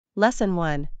Lesson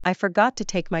 1. I forgot to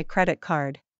take my credit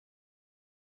card.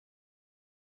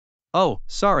 Oh,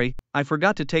 sorry, I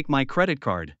forgot to take my credit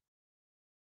card.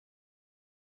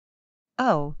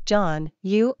 Oh, John,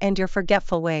 you and your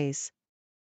forgetful ways.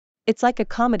 It's like a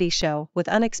comedy show with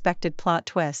unexpected plot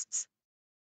twists.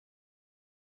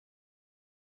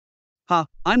 Ha,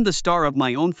 I'm the star of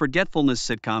my own forgetfulness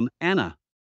sitcom, Anna.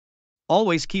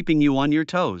 Always keeping you on your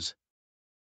toes.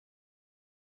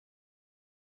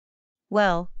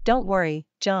 Well, don't worry,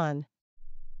 John.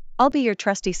 I'll be your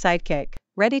trusty sidekick,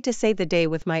 ready to save the day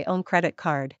with my own credit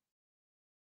card.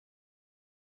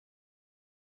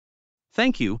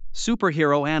 Thank you,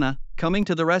 superhero Anna, coming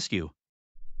to the rescue.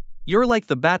 You're like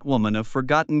the Batwoman of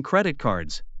forgotten credit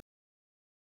cards.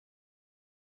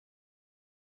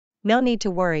 No need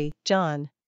to worry, John.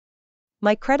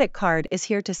 My credit card is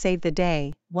here to save the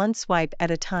day, one swipe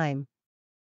at a time.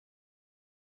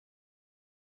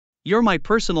 You're my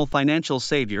personal financial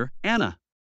savior, Anna.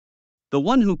 The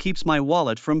one who keeps my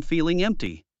wallet from feeling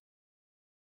empty.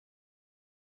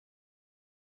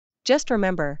 Just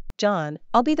remember, John,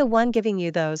 I'll be the one giving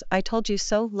you those I told you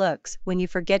so looks when you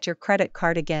forget your credit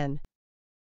card again.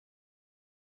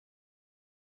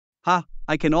 Ha,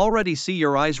 I can already see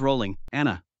your eyes rolling,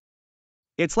 Anna.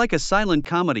 It's like a silent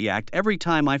comedy act every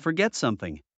time I forget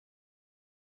something.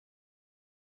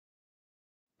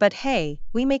 But hey,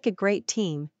 we make a great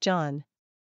team, John.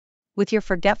 With your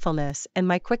forgetfulness and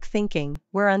my quick thinking,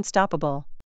 we're unstoppable.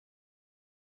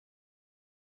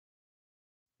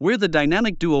 We're the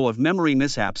dynamic duo of memory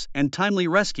mishaps and timely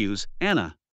rescues,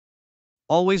 Anna.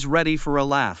 Always ready for a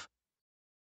laugh.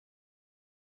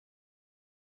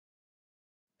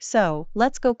 So,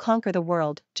 let's go conquer the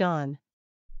world, John.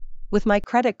 With my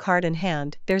credit card in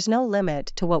hand, there's no limit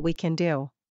to what we can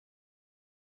do.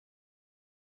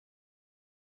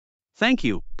 Thank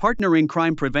you, partner in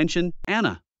crime prevention,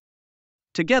 Anna.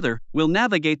 Together, we'll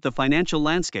navigate the financial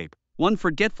landscape, one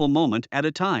forgetful moment at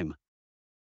a time.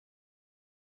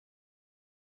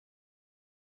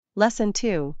 Lesson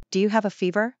 2. Do you have a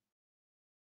fever?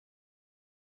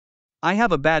 I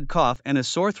have a bad cough and a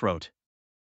sore throat.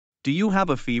 Do you have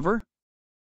a fever?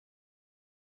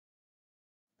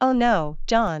 Oh no,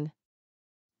 John.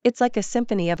 It's like a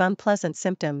symphony of unpleasant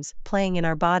symptoms playing in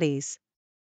our bodies.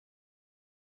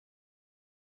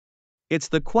 It's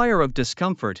the choir of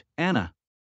discomfort, Anna.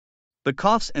 The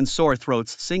coughs and sore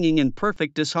throats singing in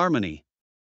perfect disharmony.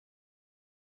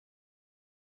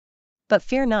 But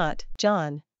fear not,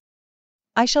 John.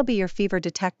 I shall be your fever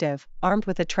detective, armed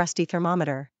with a trusty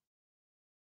thermometer.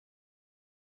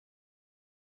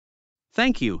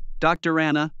 Thank you, Dr.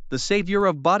 Anna, the savior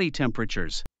of body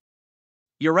temperatures.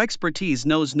 Your expertise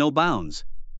knows no bounds.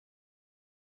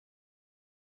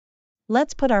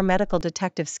 Let's put our medical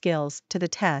detective skills to the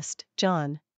test,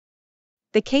 John.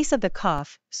 The case of the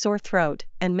cough, sore throat,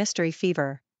 and mystery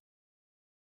fever.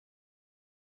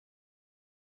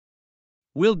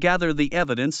 We'll gather the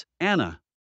evidence, Anna.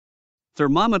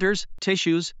 Thermometers,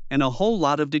 tissues, and a whole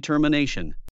lot of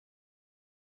determination.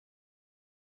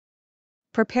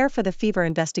 Prepare for the fever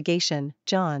investigation,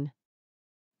 John.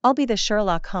 I'll be the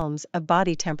Sherlock Holmes of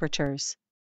body temperatures.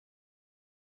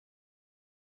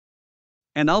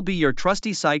 And I'll be your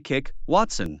trusty sidekick,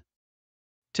 Watson.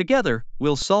 Together,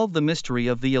 we'll solve the mystery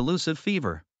of the elusive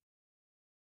fever.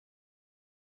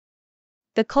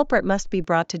 The culprit must be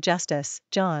brought to justice,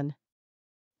 John.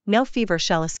 No fever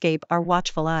shall escape our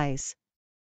watchful eyes.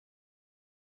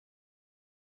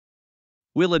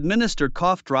 We'll administer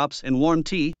cough drops and warm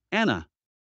tea, Anna.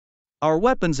 Our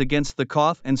weapons against the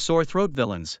cough and sore throat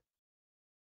villains.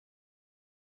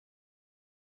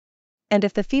 And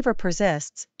if the fever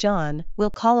persists, John,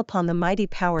 we'll call upon the mighty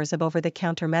powers of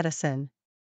over-the-counter medicine.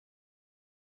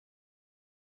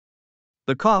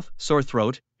 The cough, sore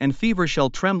throat, and fever shall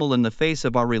tremble in the face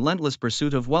of our relentless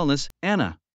pursuit of wellness,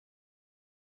 Anna.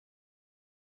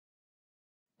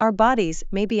 Our bodies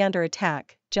may be under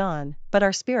attack, John, but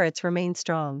our spirits remain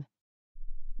strong.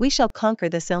 We shall conquer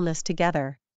this illness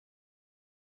together.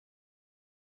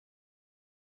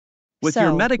 With So,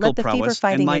 your medical let the prowess and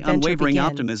fever-fighting my adventure unwavering begin,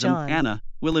 optimism, John. Anna,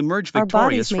 we'll emerge Our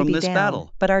victorious bodies may from be this down,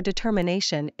 battle. but our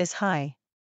determination is high.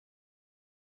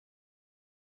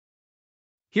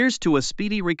 Here's to a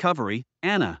speedy recovery,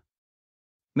 Anna.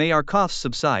 May our coughs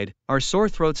subside, our sore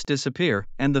throats disappear,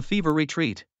 and the fever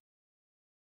retreat.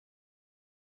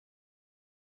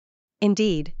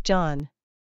 Indeed, John.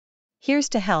 Here's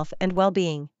to health and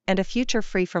well-being, and a future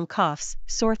free from coughs,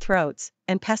 sore throats,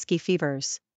 and pesky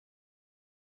fevers.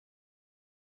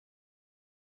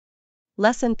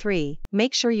 Lesson 3.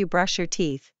 Make sure you brush your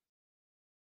teeth.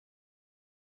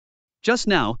 Just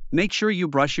now, make sure you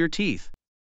brush your teeth.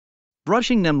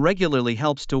 Brushing them regularly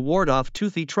helps to ward off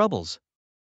toothy troubles.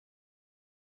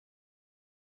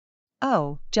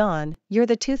 Oh, John, you're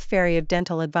the tooth fairy of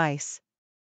dental advice.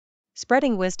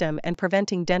 Spreading wisdom and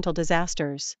preventing dental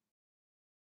disasters.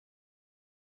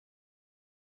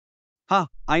 Ha,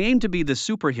 I aim to be the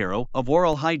superhero of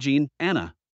oral hygiene,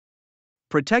 Anna.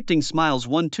 Protecting smiles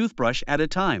one toothbrush at a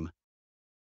time.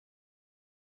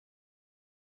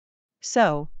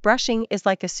 So, brushing is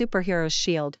like a superhero's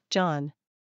shield, John.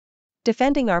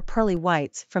 Defending our pearly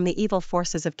whites from the evil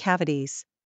forces of cavities.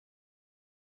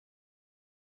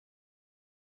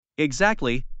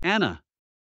 Exactly, Anna.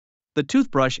 The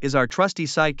toothbrush is our trusty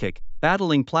sidekick,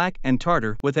 battling plaque and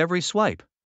tartar with every swipe.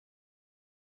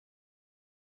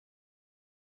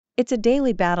 It's a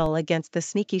daily battle against the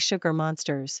sneaky sugar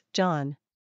monsters, John.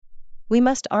 We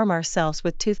must arm ourselves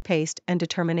with toothpaste and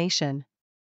determination.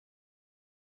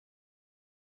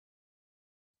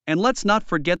 And let's not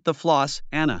forget the floss,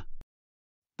 Anna.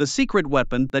 The secret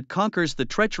weapon that conquers the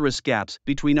treacherous gaps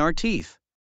between our teeth.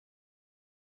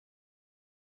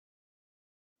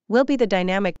 We'll be the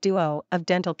dynamic duo of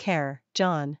dental care,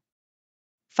 John.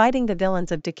 Fighting the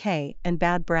villains of decay and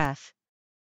bad breath.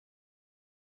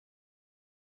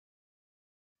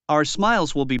 Our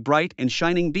smiles will be bright and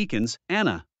shining beacons,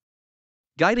 Anna.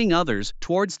 Guiding others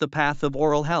towards the path of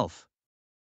oral health.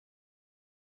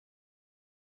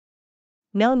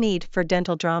 No need for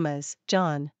dental dramas,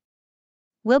 John.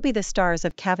 We'll be the stars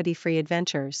of cavity-free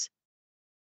adventures.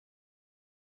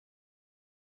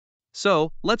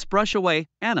 So, let's brush away,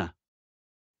 Anna.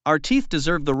 Our teeth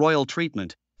deserve the royal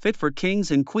treatment, fit for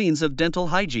kings and queens of dental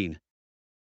hygiene.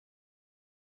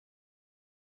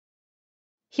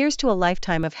 Here's to a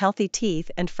lifetime of healthy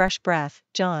teeth and fresh breath,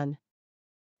 John.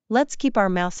 Let's keep our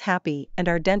mouths happy and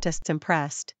our dentists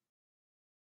impressed.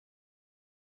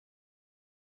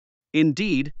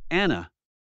 Indeed, Anna.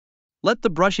 Let the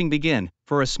brushing begin,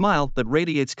 for a smile that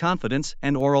radiates confidence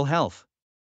and oral health.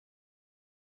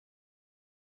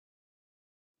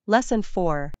 Lesson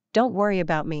 4. Don't worry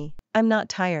about me, I'm not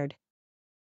tired.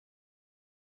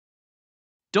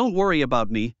 Don't worry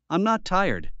about me, I'm not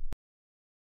tired.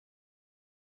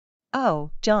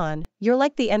 Oh, John, you're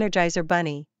like the Energizer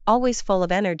Bunny, always full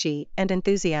of energy and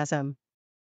enthusiasm.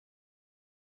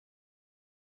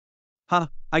 Ha,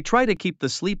 I try to keep the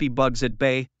sleepy bugs at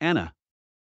bay, Anna.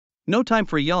 No time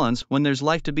for yawns when there's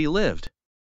life to be lived.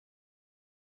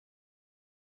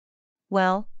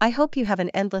 Well, I hope you have an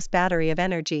endless battery of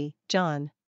energy,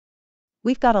 John.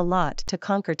 We've got a lot to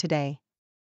conquer today.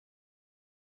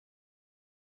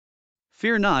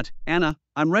 Fear not, Anna,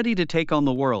 I'm ready to take on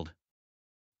the world.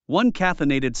 One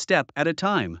caffeinated step at a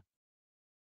time.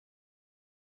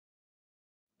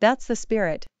 That's the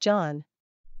spirit, John.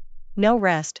 No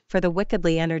rest for the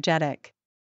wickedly energetic.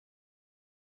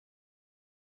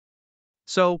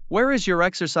 So, where is your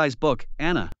exercise book,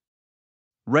 Anna?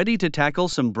 Ready to tackle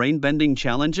some brain-bending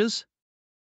challenges?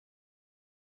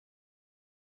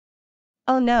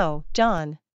 Oh no,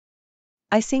 John.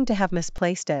 I seem to have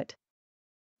misplaced it.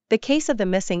 The case of the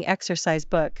missing exercise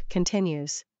book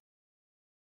continues.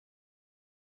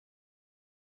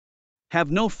 Have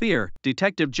no fear,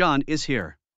 Detective John is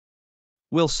here.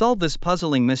 We'll solve this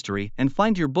puzzling mystery and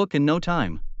find your book in no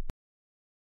time.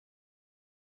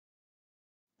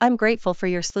 I'm grateful for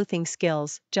your sleuthing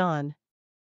skills, John.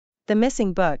 The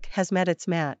missing book has met its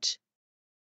match.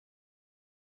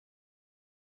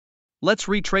 Let's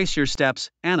retrace your steps,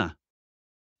 Anna.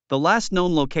 The last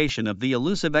known location of the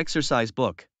elusive exercise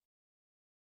book.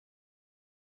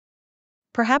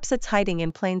 Perhaps it's hiding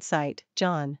in plain sight,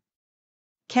 John.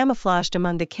 Camouflaged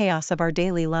among the chaos of our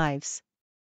daily lives.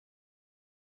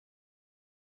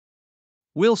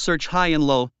 We'll search high and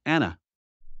low, Anna.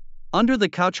 Under the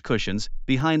couch cushions,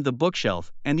 behind the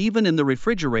bookshelf, and even in the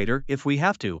refrigerator if we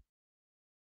have to.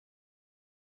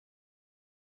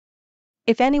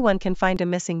 If anyone can find a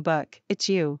missing book, it's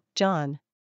you, John.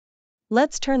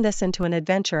 Let's turn this into an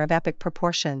adventure of epic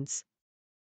proportions.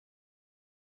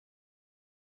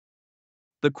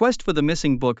 The quest for the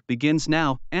missing book begins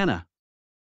now, Anna.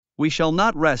 We shall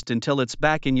not rest until it's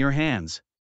back in your hands.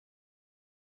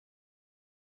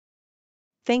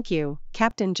 Thank you,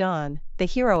 Captain John, the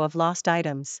hero of lost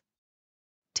items.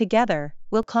 Together,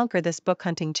 we'll conquer this book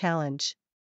hunting challenge.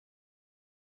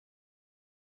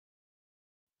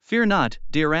 Fear not,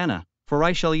 dear Anna, for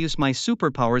I shall use my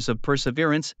superpowers of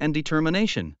perseverance and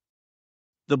determination.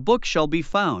 The book shall be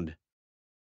found.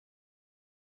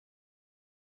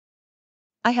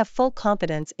 I have full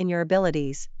confidence in your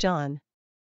abilities, John.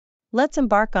 Let's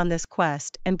embark on this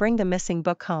quest and bring the missing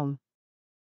book home.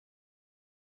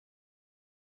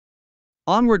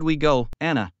 Onward we go,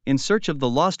 Anna, in search of the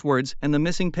lost words and the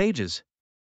missing pages.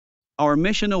 Our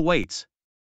mission awaits.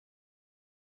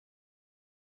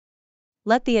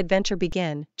 Let the adventure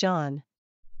begin, John.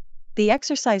 The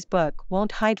exercise book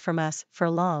won't hide from us for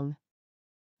long.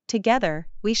 Together,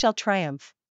 we shall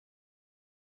triumph.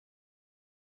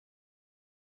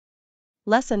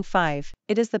 Lesson 5,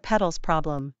 It is the pedals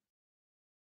problem.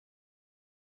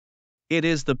 It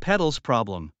is the pedals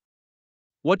problem.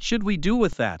 What should we do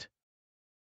with that?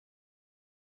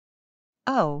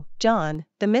 Oh, John,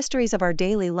 the mysteries of our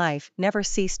daily life never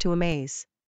cease to amaze.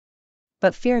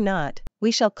 But fear not,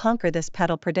 we shall conquer this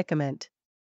pedal predicament.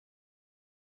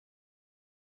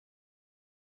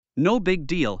 No big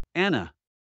deal, Anna.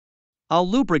 I'll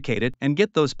lubricate it and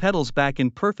get those pedals back in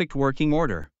perfect working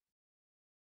order.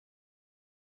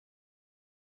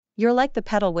 You're like the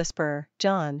pedal whisperer,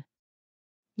 John.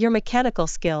 Your mechanical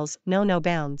skills know no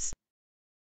bounds.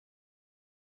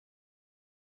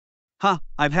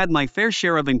 I've had my fair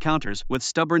share of encounters with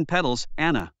stubborn pedals,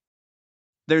 Anna.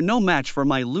 They're no match for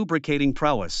my lubricating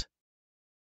prowess.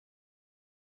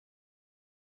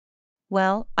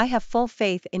 Well, I have full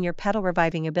faith in your pedal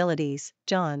reviving abilities,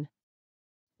 John.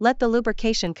 Let the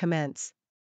lubrication commence.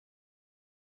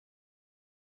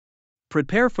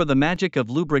 Prepare for the magic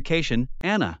of lubrication,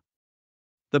 Anna.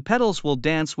 The pedals will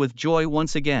dance with joy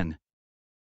once again.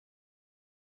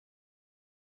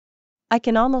 I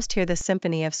can almost hear the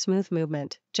symphony of smooth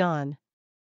movement, John.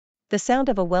 The sound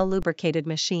of a well-lubricated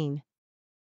machine.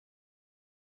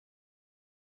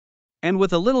 And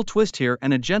with a little twist here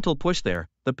and a gentle push there,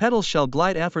 the pedals shall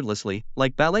glide effortlessly,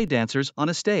 like ballet dancers on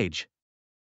a stage.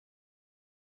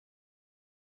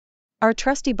 Our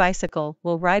trusty bicycle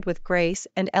will ride with grace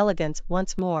and elegance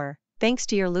once more, thanks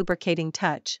to your lubricating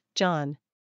touch, John.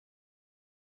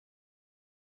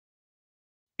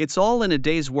 It's all in a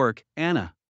day's work,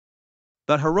 Anna.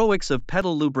 The heroics of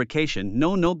pedal lubrication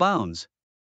know no bounds.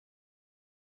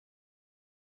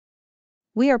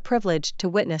 We are privileged to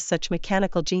witness such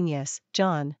mechanical genius,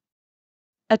 John.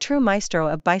 A true maestro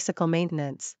of bicycle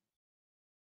maintenance.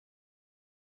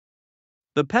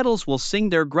 The pedals will sing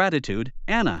their gratitude,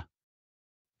 Anna.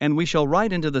 And we shall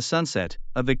ride into the sunset,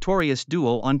 a victorious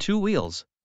duo on two wheels.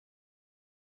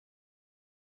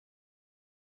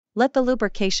 Let the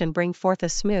lubrication bring forth a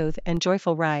smooth and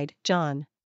joyful ride, John.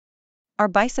 Our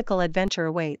bicycle adventure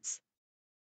awaits.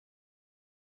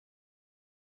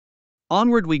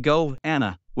 Onward we go,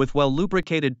 Anna, with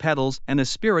well-lubricated pedals and a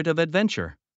spirit of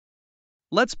adventure.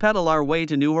 Let's pedal our way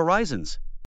to new horizons.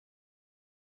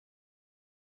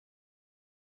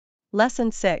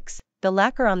 Lesson 6, The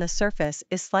lacquer on the surface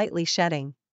is slightly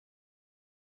shedding.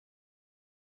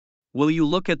 Will you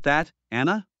look at that,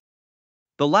 Anna?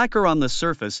 The lacquer on the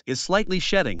surface is slightly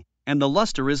shedding, and the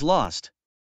luster is lost.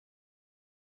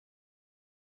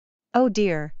 Oh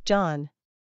dear, John.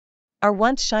 Our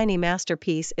once shiny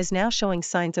masterpiece is now showing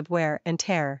signs of wear and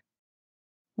tear.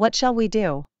 What shall we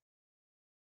do?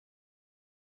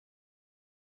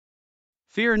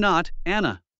 Fear not,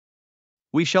 Anna.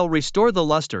 We shall restore the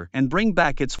luster and bring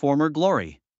back its former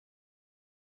glory.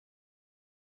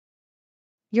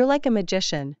 You're like a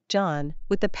magician, John,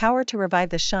 with the power to revive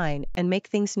the shine and make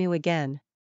things new again.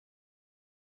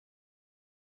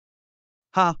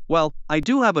 Well, I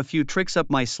do have a few tricks up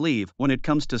my sleeve when it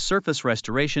comes to surface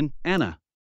restoration, Anna.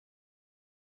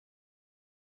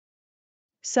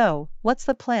 So, what's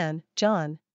the plan,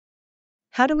 John?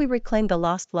 How do we reclaim the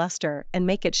lost luster and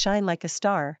make it shine like a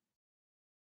star?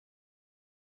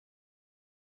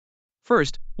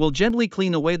 First, we'll gently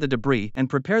clean away the debris and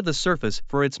prepare the surface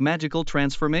for its magical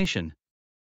transformation.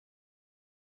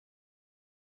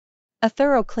 A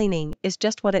thorough cleaning is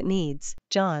just what it needs,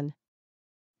 John.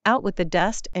 Out with the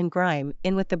dust and grime,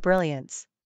 in with the brilliance.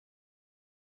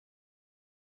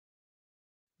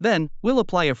 Then, we'll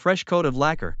apply a fresh coat of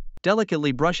lacquer,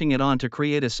 delicately brushing it on to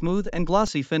create a smooth and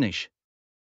glossy finish.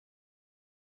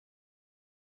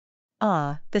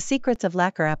 Ah, the secrets of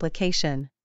lacquer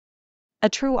application. A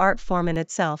true art form in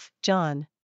itself, John.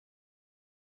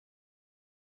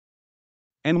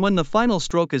 And when the final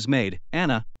stroke is made,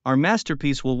 Anna, our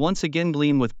masterpiece will once again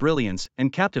gleam with brilliance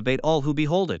and captivate all who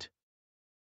behold it.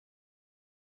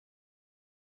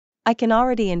 I can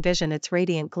already envision its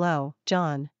radiant glow,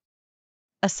 John.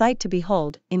 A sight to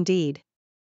behold, indeed.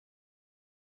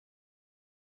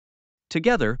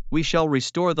 Together, we shall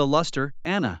restore the luster,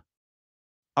 Anna.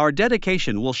 Our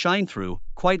dedication will shine through,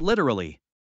 quite literally.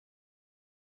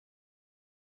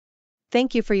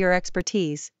 Thank you for your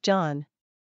expertise, John.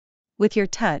 With your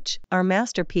touch, our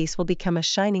masterpiece will become a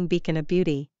shining beacon of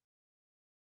beauty.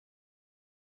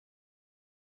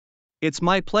 It's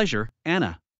my pleasure,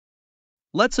 Anna.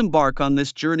 Let's embark on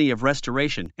this journey of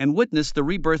restoration and witness the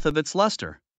rebirth of its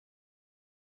luster.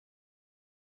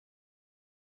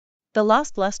 The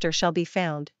lost luster shall be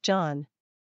found, John.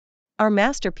 Our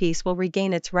masterpiece will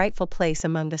regain its rightful place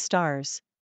among the stars.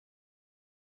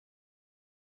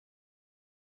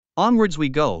 Onwards we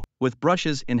go, with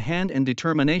brushes in hand and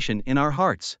determination in our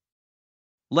hearts.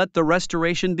 Let the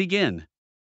restoration begin.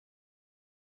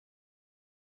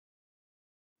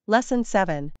 Lesson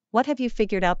 7. What have you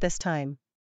figured out this time?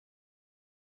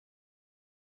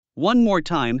 One more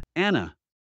time, Anna.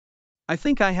 I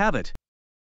think I have it.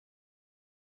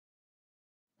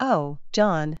 Oh,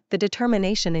 John, the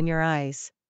determination in your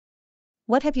eyes.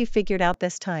 What have you figured out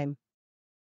this time?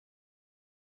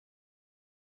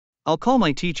 I'll call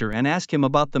my teacher and ask him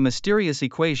about the mysterious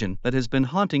equation that has been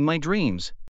haunting my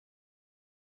dreams.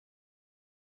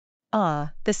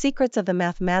 Ah, the secrets of the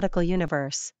mathematical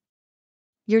universe.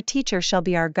 Your teacher shall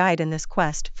be our guide in this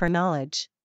quest for knowledge.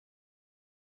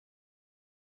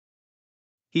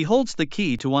 He holds the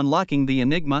key to unlocking the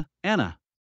enigma, Anna.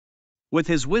 With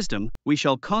his wisdom, we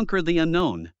shall conquer the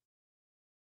unknown.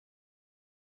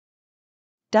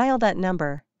 Dial that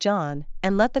number, John,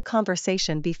 and let the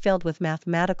conversation be filled with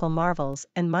mathematical marvels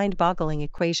and mind-boggling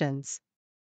equations.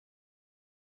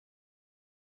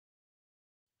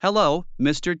 Hello,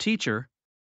 Mr. Teacher.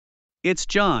 It's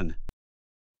John.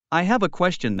 I have a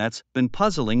question that's been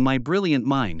puzzling my brilliant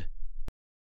mind.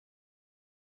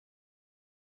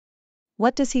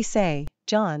 What does he say,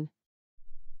 John?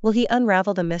 Will he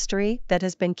unravel the mystery that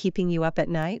has been keeping you up at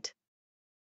night?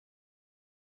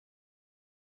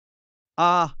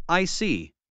 Ah, I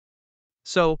see.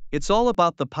 So, it's all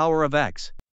about the power of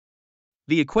X.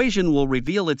 The equation will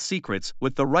reveal its secrets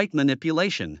with the right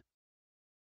manipulation.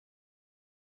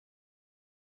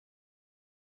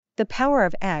 The power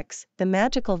of X, the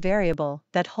magical variable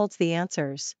that holds the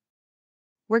answers.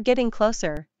 We're getting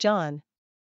closer, John.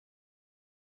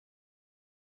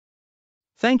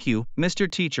 Thank you, Mr.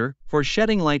 Teacher, for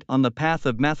shedding light on the path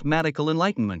of mathematical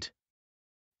enlightenment.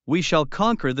 We shall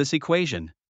conquer this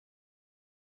equation.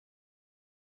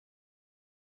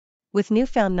 With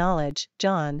newfound knowledge,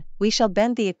 John, we shall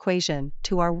bend the equation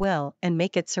to our will and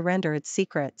make it surrender its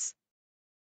secrets.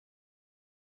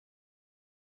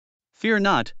 Fear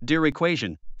not, dear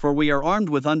equation, for we are armed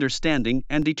with understanding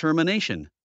and determination.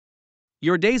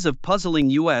 Your days of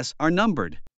puzzling us are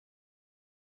numbered.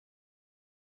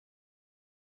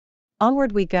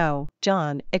 Onward we go,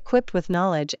 John, equipped with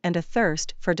knowledge and a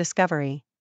thirst for discovery.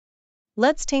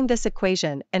 Let's tame this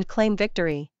equation and claim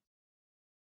victory.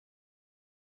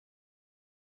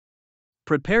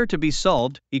 Prepare to be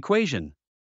solved, equation.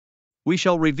 We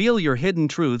shall reveal your hidden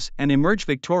truths and emerge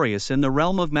victorious in the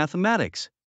realm of mathematics.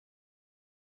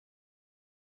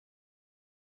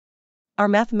 Our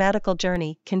mathematical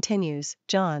journey continues,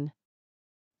 John.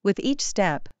 With each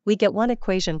step, we get one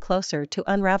equation closer to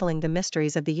unraveling the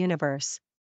mysteries of the universe.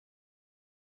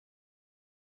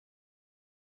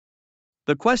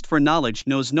 The quest for knowledge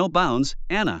knows no bounds,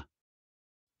 Anna.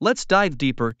 Let's dive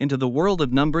deeper into the world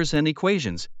of numbers and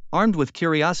equations, armed with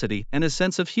curiosity and a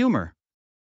sense of humor.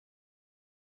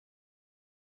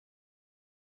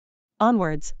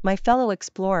 Onwards, my fellow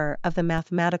explorer of the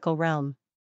mathematical realm.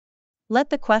 Let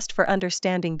the quest for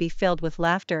understanding be filled with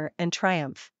laughter and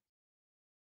triumph.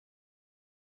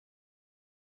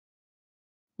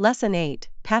 Lesson 8.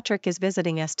 Patrick is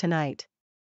visiting us tonight.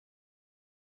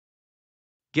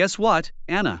 Guess what,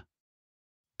 Anna?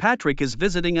 Patrick is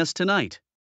visiting us tonight.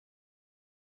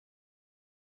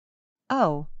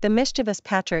 Oh, the mischievous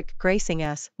Patrick gracing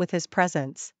us with his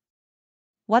presence.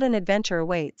 What an adventure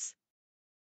awaits.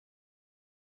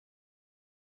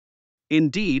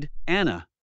 Indeed, Anna.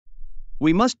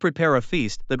 We must prepare a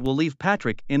feast that will leave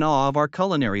Patrick in awe of our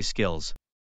culinary skills.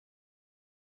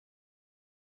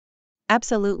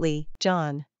 Absolutely,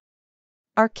 John.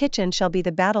 Our kitchen shall be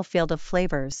the battlefield of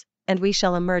flavors, and we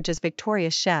shall emerge as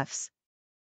victorious chefs.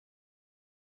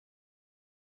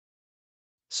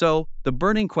 So, the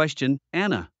burning question,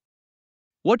 Anna.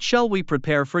 What shall we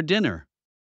prepare for dinner?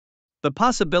 The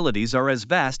possibilities are as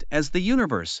vast as the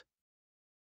universe.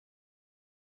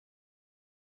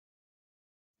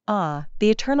 Ah, the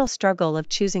eternal struggle of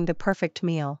choosing the perfect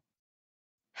meal.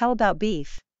 How about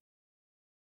beef?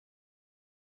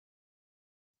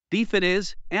 Beef it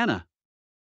is, Anna.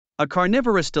 A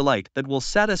carnivorous delight that will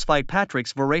satisfy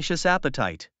Patrick's voracious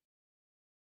appetite.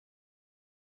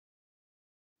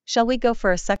 Shall we go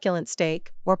for a succulent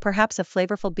steak, or perhaps a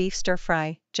flavorful beef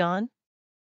stir-fry, John?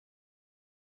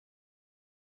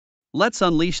 Let's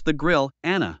unleash the grill,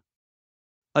 Anna.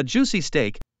 A juicy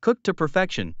steak, cooked to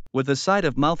perfection, with a side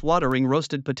of mouth-watering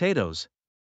roasted potatoes.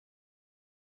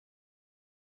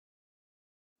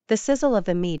 The sizzle of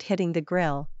the meat hitting the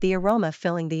grill, the aroma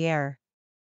filling the air.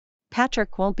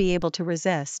 Patrick won't be able to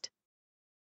resist.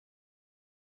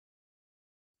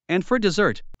 And for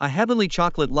dessert, a heavenly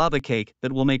chocolate lava cake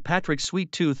that will make Patrick's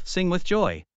sweet tooth sing with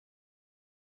joy.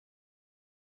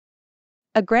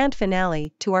 A grand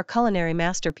finale to our culinary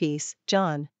masterpiece,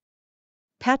 John.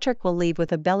 Patrick will leave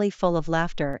with a belly full of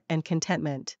laughter and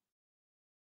contentment.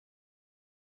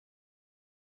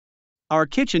 Our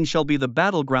kitchen shall be the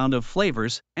battleground of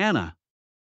flavors, Anna.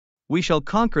 We shall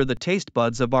conquer the taste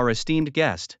buds of our esteemed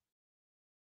guest.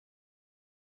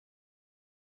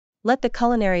 Let the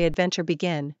culinary adventure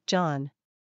begin, John.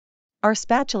 Our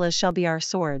spatulas shall be our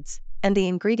swords, and the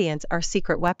ingredients our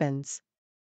secret weapons.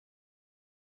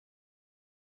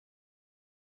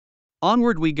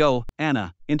 Onward we go,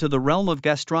 Anna, into the realm of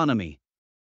gastronomy.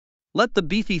 Let the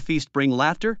beefy feast bring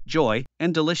laughter, joy,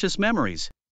 and delicious memories.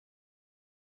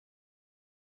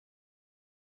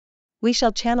 We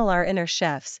shall channel our inner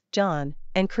chefs, John,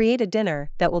 and create a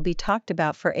dinner that will be talked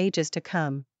about for ages to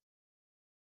come.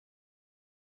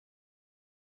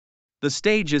 The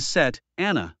stage is set,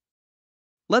 Anna.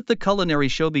 Let the culinary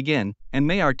show begin, and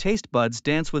may our taste buds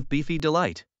dance with beefy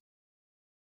delight.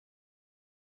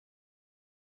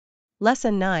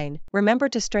 Lesson 9. Remember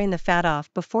to strain the fat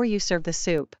off before you serve the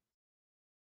soup.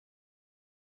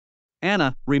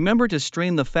 Anna, remember to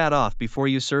strain the fat off before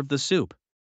you serve the soup.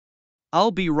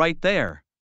 I'll be right there.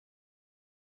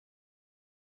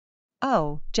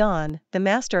 Oh, John, the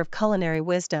master of culinary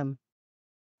wisdom.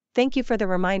 Thank you for the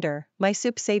reminder, my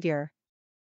soup savior.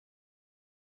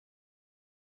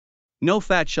 No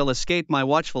fat shall escape my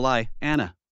watchful eye,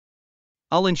 Anna.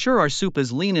 I'll ensure our soup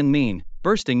is lean and mean,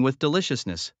 bursting with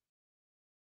deliciousness.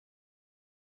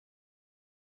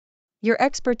 Your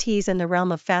expertise in the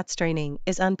realm of fat straining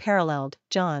is unparalleled,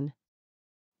 John.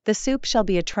 The soup shall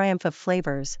be a triumph of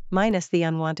flavors, minus the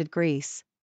unwanted grease.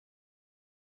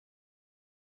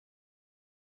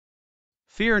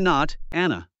 Fear not,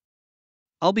 Anna.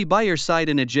 I'll be by your side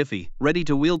in a jiffy, ready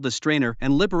to wield the strainer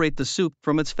and liberate the soup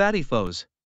from its fatty foes.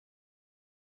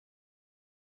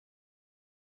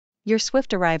 Your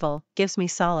swift arrival gives me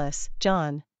solace,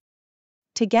 John.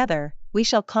 Together, we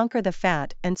shall conquer the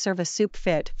fat and serve a soup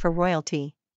fit for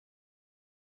royalty.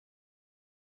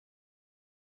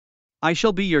 I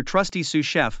shall be your trusty sous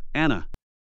chef, Anna.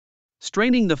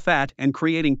 Straining the fat and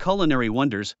creating culinary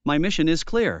wonders, my mission is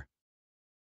clear.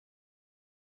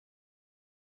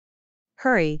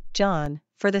 Hurry, John,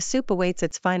 for the soup awaits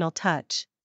its final touch.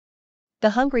 The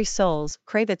hungry souls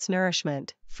crave its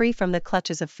nourishment, free from the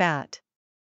clutches of fat.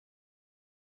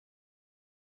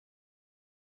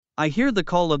 I hear the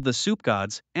call of the soup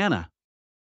gods, Anna.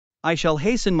 I shall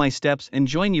hasten my steps and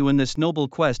join you in this noble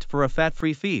quest for a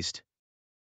fat-free feast.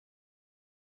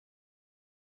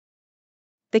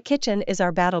 The kitchen is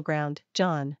our battleground,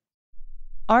 John.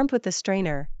 Armed with the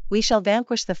strainer, we shall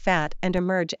vanquish the fat and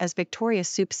emerge as victorious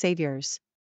soup saviors.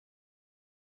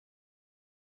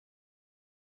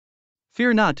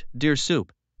 Fear not, dear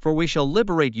soup, for we shall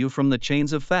liberate you from the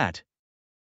chains of fat.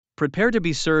 Prepare to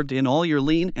be served in all your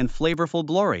lean and flavorful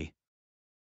glory.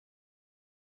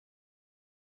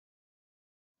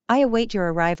 I await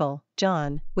your arrival,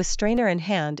 John, with strainer in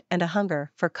hand and a hunger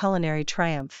for culinary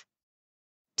triumph.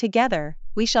 Together,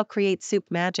 we shall create soup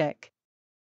magic.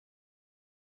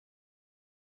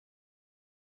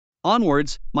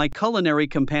 Onwards, my culinary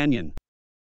companion.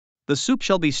 The soup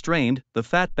shall be strained, the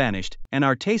fat banished, and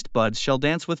our taste buds shall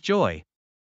dance with joy.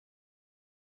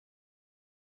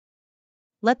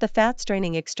 Let the fat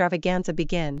straining extravaganza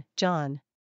begin, John.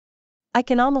 I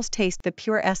can almost taste the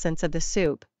pure essence of the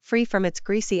soup, free from its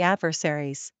greasy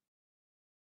adversaries.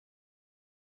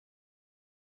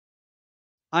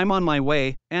 I'm on my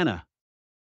way, Anna.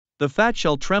 The fat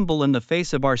shall tremble in the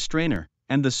face of our strainer,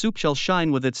 and the soup shall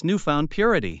shine with its newfound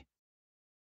purity.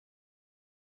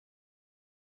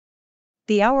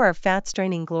 The hour of fat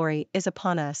straining glory is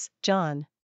upon us, John.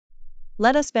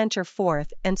 Let us venture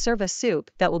forth and serve a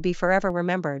soup that will be forever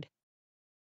remembered.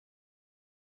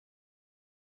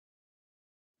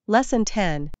 Lesson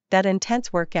 10. That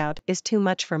intense workout is too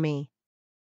much for me.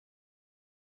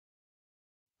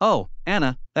 Oh,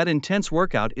 Anna, that intense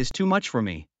workout is too much for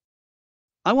me.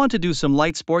 I want to do some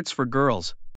light sports for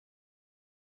girls.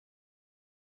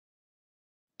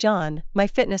 John, my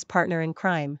fitness partner in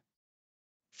crime.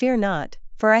 Fear not,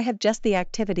 for I have just the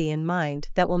activity in mind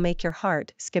that will make your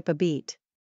heart skip a beat.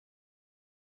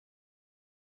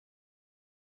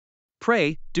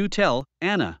 Pray, do tell,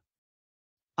 Anna.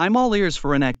 I'm all ears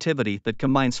for an activity that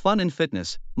combines fun and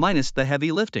fitness, minus the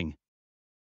heavy lifting.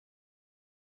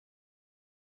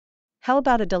 How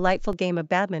about a delightful game of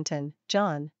badminton,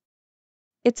 John?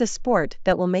 It's a sport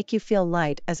that will make you feel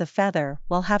light as a feather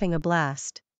while having a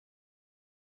blast.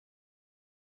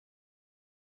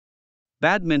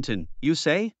 Badminton, you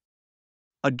say?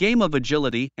 A game of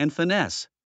agility and finesse.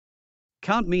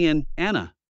 Count me in,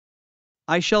 Anna.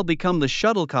 I shall become the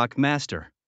shuttlecock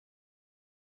master.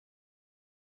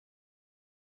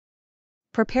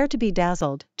 Prepare to be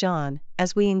dazzled, John,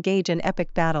 as we engage in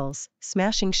epic battles,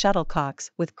 smashing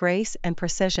shuttlecocks with grace and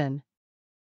precision.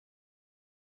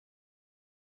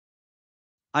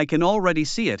 I can already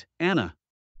see it, Anna.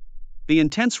 The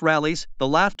intense rallies, the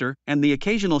laughter, and the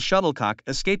occasional shuttlecock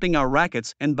escaping our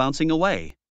rackets and bouncing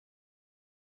away.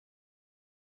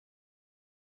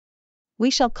 We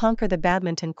shall conquer the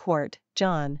badminton court,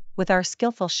 John, with our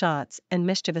skillful shots and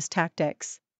mischievous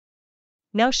tactics.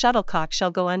 No shuttlecock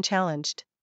shall go unchallenged.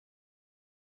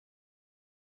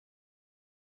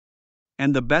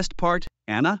 And the best part,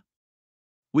 Anna?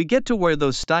 We get to wear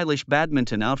those stylish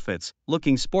badminton outfits,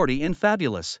 looking sporty and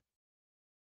fabulous.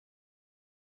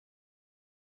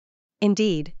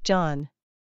 Indeed, John.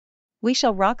 We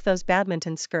shall rock those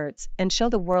badminton skirts and show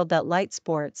the world that light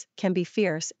sports can be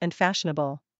fierce and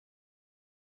fashionable.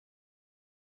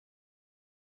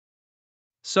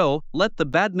 So, let the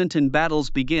badminton battles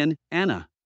begin, Anna.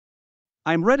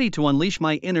 I'm ready to unleash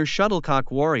my inner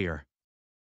shuttlecock warrior.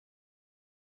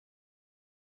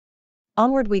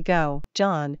 Onward we go,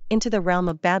 John, into the realm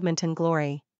of badminton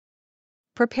glory.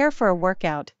 Prepare for a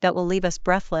workout that will leave us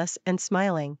breathless and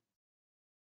smiling.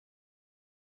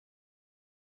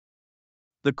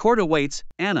 The court awaits,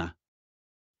 Anna.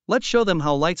 Let's show them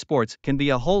how light sports can be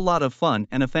a whole lot of fun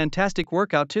and a fantastic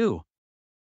workout too.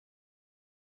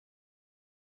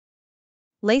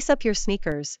 Lace up your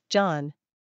sneakers, John.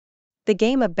 The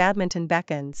game of badminton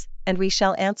beckons, and we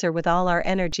shall answer with all our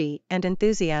energy and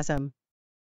enthusiasm.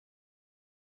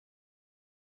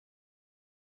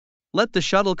 Let the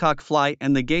shuttlecock fly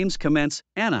and the games commence,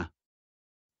 Anna.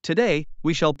 Today,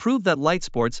 we shall prove that light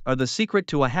sports are the secret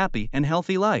to a happy and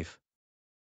healthy life.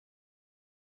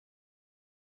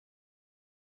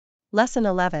 Lesson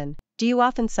 11. Do you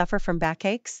often suffer from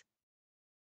backaches?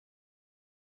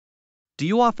 Do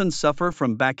you often suffer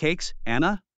from backaches,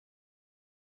 Anna?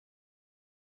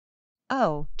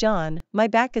 Oh, John, my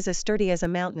back is as sturdy as a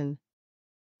mountain.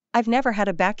 I've never had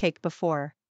a backache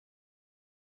before.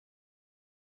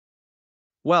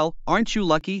 Well, aren't you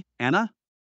lucky, Anna?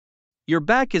 Your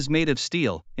back is made of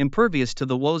steel, impervious to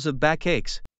the woes of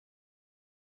backaches.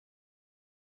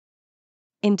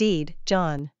 Indeed,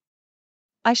 John.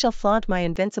 I shall flaunt my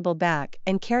invincible back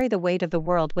and carry the weight of the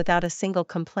world without a single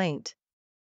complaint.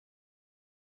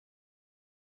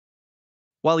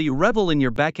 While you revel in your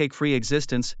backache-free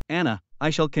existence, Anna, I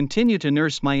shall continue to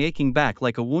nurse my aching back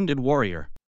like a wounded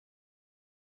warrior.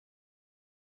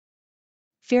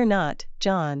 Fear not,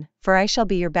 John, for I shall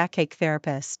be your backache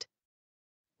therapist.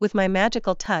 With my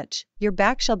magical touch, your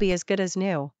back shall be as good as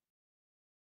new.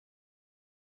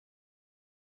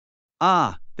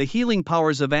 Ah, the healing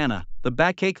powers of Anna, the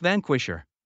backache vanquisher.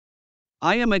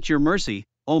 I am at your mercy,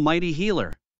 O mighty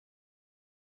healer.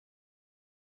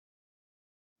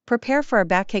 Prepare for a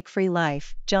backache-free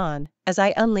life, John, as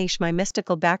I unleash my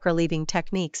mystical back-relieving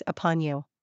techniques upon you.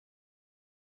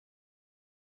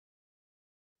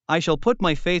 I shall put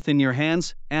my faith in your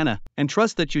hands, Anna, and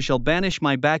trust that you shall banish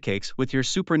my backaches with your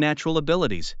supernatural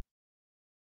abilities.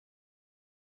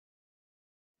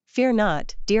 Fear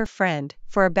not, dear friend,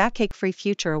 for a backache-free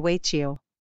future awaits you.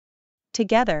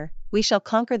 Together, we shall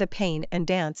conquer the pain and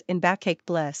dance in backache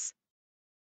bliss.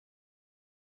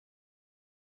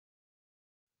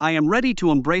 I am ready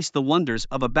to embrace the wonders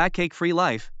of a backache-free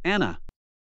life, Anna.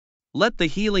 Let the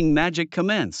healing magic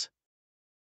commence.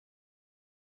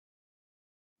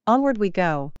 Onward we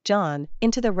go, John,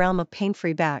 into the realm of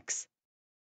pain-free backs.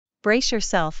 Brace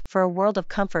yourself for a world of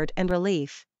comfort and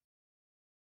relief.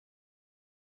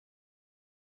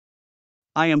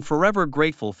 I am forever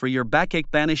grateful for your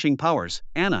backache-banishing powers,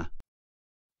 Anna.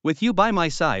 With you by my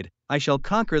side, I shall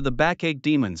conquer the backache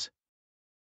demons.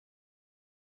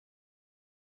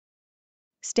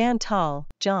 Stand tall,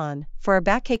 John, for a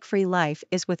backache-free life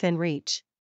is within reach.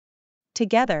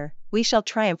 Together, we shall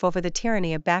triumph over the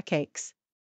tyranny of backaches.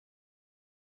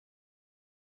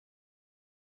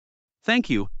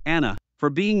 Thank you, Anna, for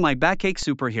being my backache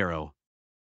superhero.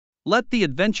 Let the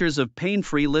adventures of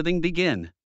pain-free living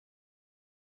begin.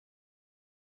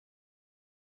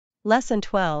 Lesson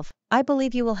 12. I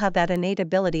believe you will have that innate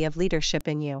ability of leadership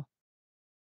in you.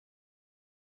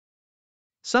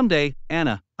 Someday,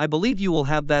 Anna, I believe you will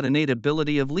have that innate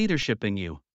ability of leadership in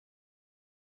you.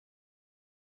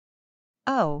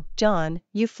 Oh, John,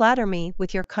 you flatter me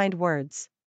with your kind words.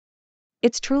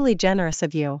 It's truly generous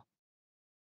of you.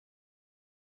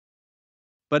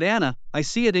 But Anna, I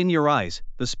see it in your eyes,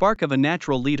 the spark of a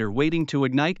natural leader waiting to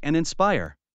ignite and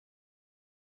inspire.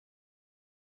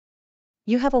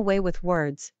 You have a way with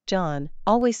words, John,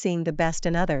 always seeing the best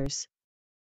in others.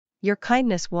 Your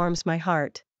kindness warms my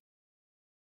heart.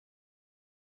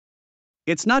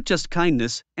 It's not just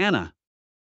kindness, Anna.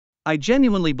 I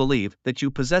genuinely believe that you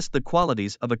possess the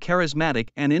qualities of a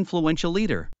charismatic and influential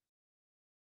leader.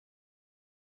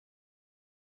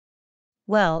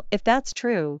 Well, if that's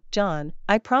true, John,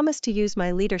 I promise to use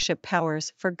my leadership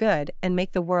powers for good and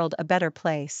make the world a better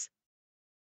place.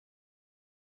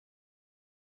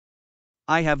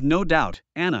 I have no doubt,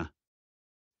 Anna.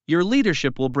 Your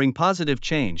leadership will bring positive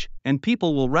change, and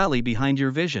people will rally behind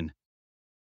your vision.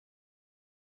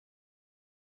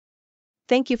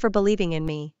 Thank you for believing in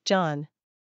me, John.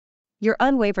 Your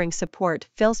unwavering support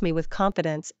fills me with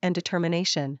confidence and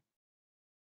determination.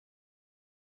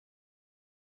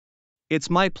 It's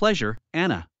my pleasure,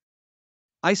 Anna.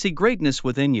 I see greatness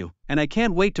within you, and I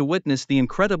can't wait to witness the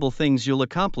incredible things you'll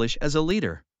accomplish as a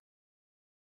leader.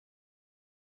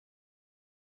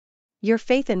 Your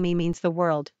faith in me means the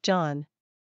world, John.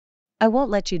 I won't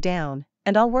let you down,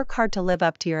 and I'll work hard to live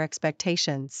up to your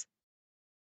expectations.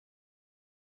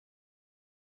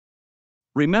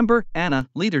 Remember, Anna,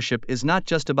 leadership is not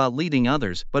just about leading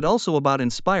others but also about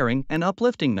inspiring and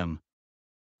uplifting them.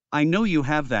 I know you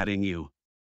have that in you.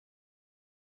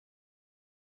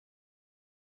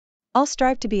 I'll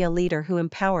strive to be a leader who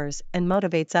empowers and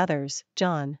motivates others,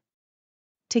 John.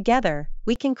 Together,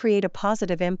 we can create a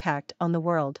positive impact on the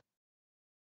world.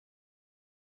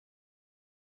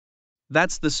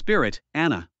 That's the spirit,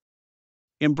 Anna.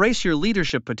 Embrace your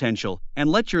leadership potential and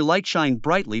let your light shine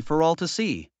brightly for all to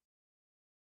see.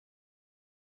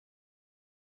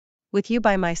 With you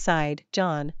by my side,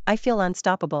 John, I feel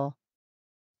unstoppable.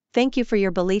 Thank you for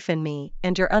your belief in me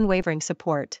and your unwavering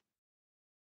support.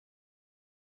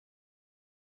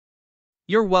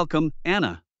 You're welcome,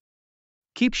 Anna.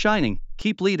 Keep shining,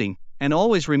 keep leading, and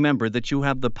always remember that you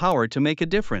have the power to make a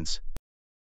difference.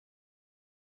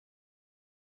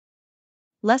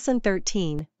 Lesson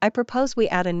 13, I propose we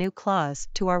add a new clause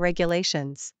to our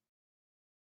regulations.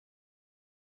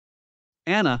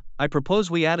 Anna, I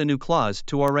propose we add a new clause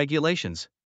to our regulations.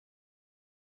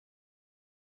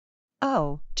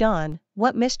 Oh, John,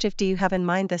 what mischief do you have in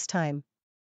mind this time?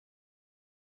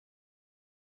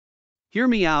 Hear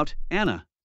me out, Anna.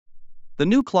 The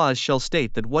new clause shall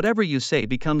state that whatever you say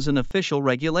becomes an official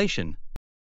regulation.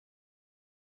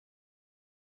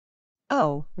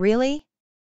 Oh, really?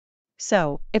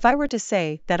 So, if I were to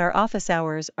say that our office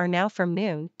hours are now from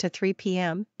noon to 3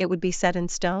 p.m., it would be set in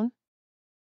stone?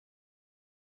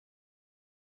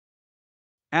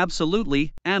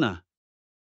 Absolutely, Anna.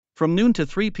 From noon to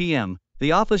 3 p.m.,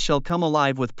 the office shall come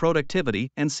alive with productivity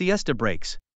and siesta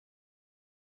breaks.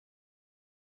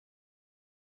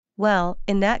 Well,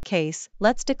 in that case,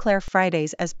 let's declare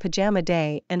Fridays as pajama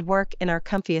day and work in our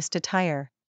comfiest attire.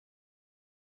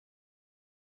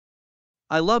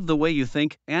 I love the way you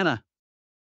think, Anna.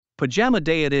 Pajama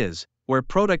day it is, where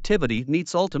productivity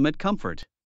meets ultimate comfort.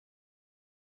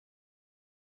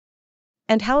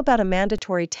 And how about a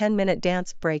mandatory 10-minute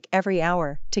dance break every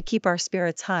hour to keep our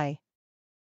spirits high?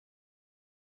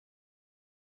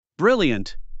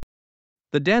 Brilliant!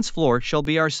 The dance floor shall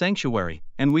be our sanctuary,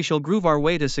 and we shall groove our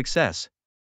way to success.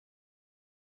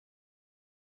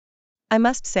 I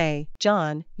must say,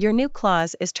 John, your new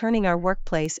clause is turning our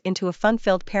workplace into a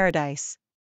fun-filled paradise.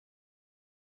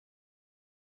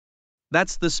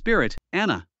 That's the spirit,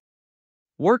 Anna.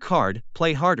 Work hard,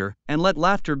 play harder, and let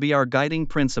laughter be our guiding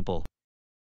principle.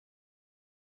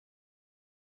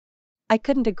 I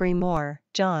couldn't agree more,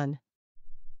 John.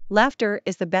 Laughter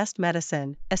is the best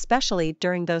medicine, especially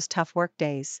during those tough work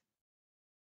days.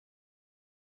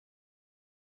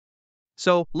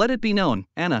 So, let it be known,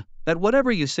 Anna, that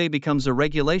whatever you say becomes a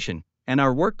regulation, and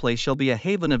our workplace shall be a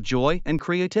haven of joy and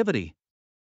creativity.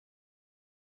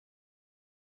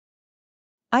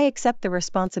 I accept the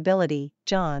responsibility,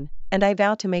 John, and I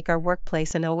vow to make our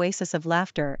workplace an oasis of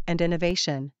laughter and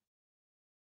innovation.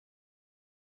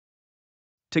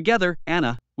 Together,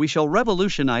 Anna, we shall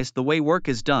revolutionize the way work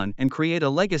is done and create a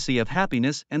legacy of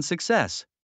happiness and success.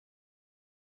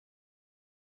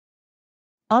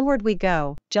 Onward we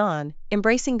go, John,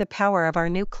 embracing the power of our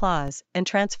new clause and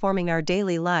transforming our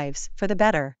daily lives for the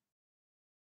better.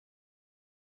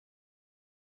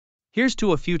 Here's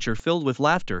to a future filled with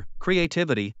laughter,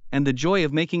 creativity, and the joy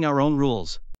of making our own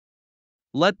rules.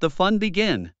 Let the fun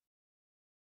begin.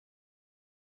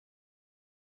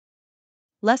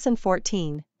 Lesson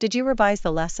 14. Did you revise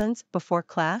the lessons before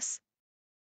class?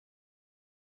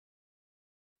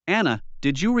 Anna,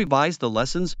 did you revise the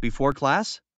lessons before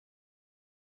class?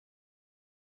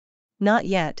 Not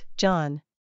yet, John.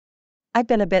 I've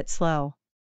been a bit slow.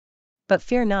 But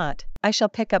fear not, I shall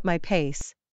pick up my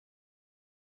pace.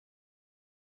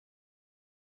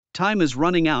 Time is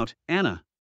running out, Anna.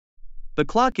 The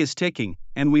clock is ticking,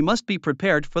 and we must be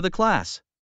prepared for the class.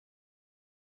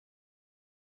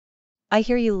 I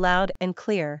hear you loud and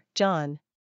clear, John.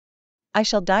 I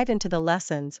shall dive into the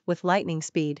lessons with lightning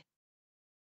speed.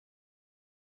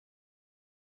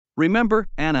 Remember,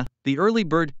 Anna, the early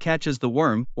bird catches the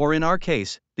worm, or in our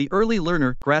case, the early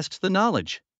learner grasps the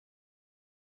knowledge.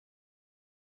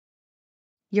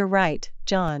 You're right,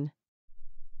 John.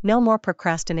 No more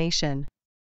procrastination.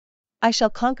 I shall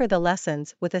conquer the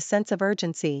lessons with a sense of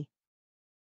urgency.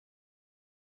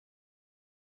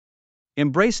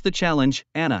 Embrace the challenge,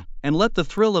 Anna, and let the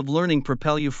thrill of learning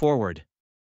propel you forward.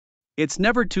 It's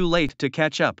never too late to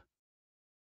catch up.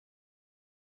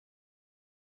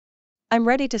 I'm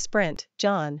ready to sprint,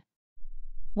 John.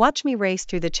 Watch me race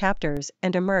through the chapters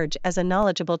and emerge as a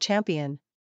knowledgeable champion.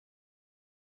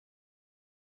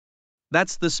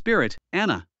 That's the spirit,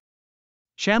 Anna.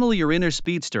 Channel your inner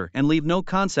speedster and leave no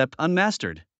concept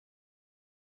unmastered.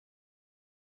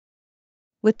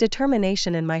 With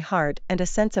determination in my heart and a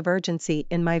sense of urgency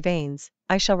in my veins,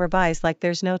 I shall revise like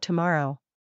there's no tomorrow.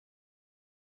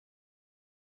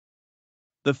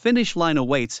 The finish line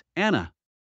awaits, Anna.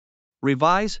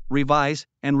 Revise, revise,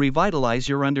 and revitalize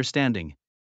your understanding.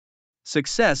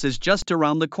 Success is just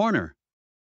around the corner.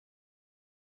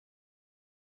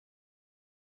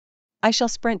 I shall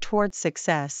sprint towards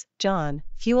success, John,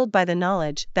 fueled by the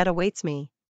knowledge that awaits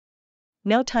me.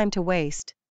 No time to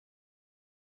waste.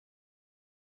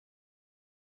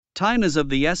 Time is of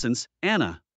the essence,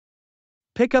 Anna.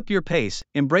 Pick up your pace,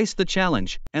 embrace the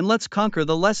challenge, and let's conquer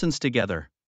the lessons together.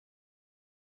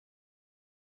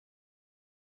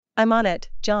 I'm on it,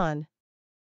 John.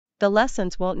 The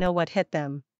lessons won't know what hit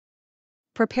them.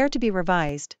 Prepare to be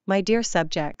revised, my dear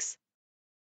subjects.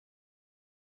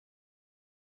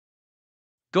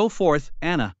 Go forth,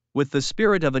 Anna, with the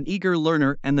spirit of an eager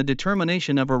learner and the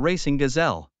determination of a racing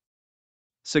gazelle.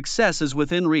 Success is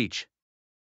within reach.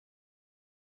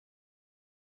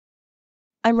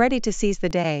 I'm ready to seize the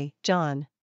day, John.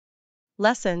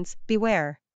 Lessons,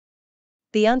 beware.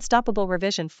 The unstoppable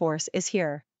revision force is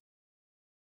here.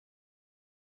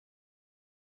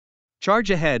 Charge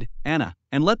ahead, Anna,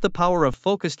 and let the power of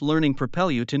focused learning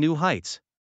propel you to new heights.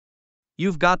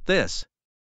 You've got this.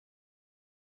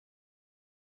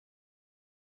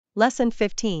 Lesson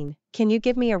 15. Can you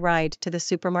give me a ride to the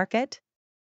supermarket?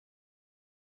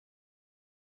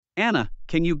 Anna,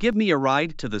 can you give me a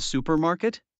ride to the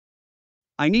supermarket?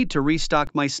 I need to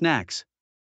restock my snacks.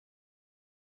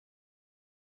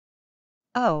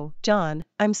 Oh, John,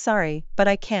 I'm sorry, but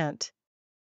I can't.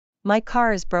 My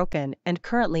car is broken and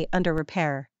currently under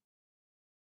repair.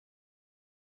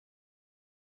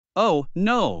 Oh,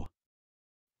 no!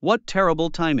 What terrible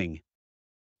timing!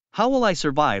 How will I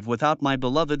survive without my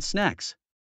beloved snacks?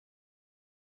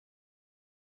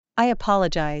 I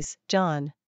apologize,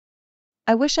 John.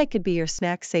 I wish I could be your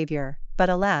snack savior, but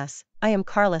alas, I am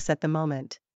carless at the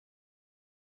moment.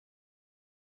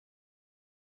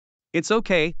 It's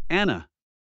okay, Anna.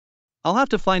 I'll have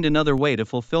to find another way to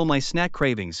fulfill my snack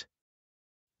cravings.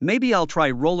 Maybe I'll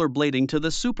try rollerblading to the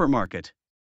supermarket.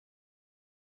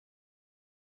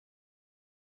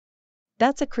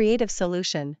 That's a creative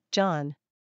solution, John.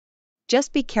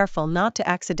 Just be careful not to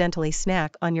accidentally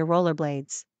snack on your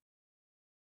rollerblades.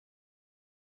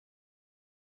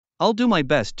 I'll do my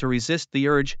best to resist the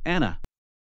urge, Anna.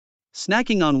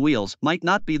 Snacking on wheels might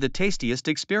not be the tastiest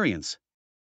experience.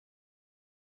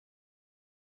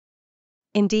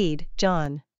 Indeed,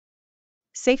 John.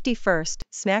 Safety first,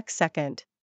 snacks second.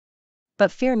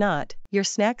 But fear not, your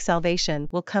snack salvation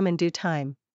will come in due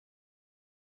time.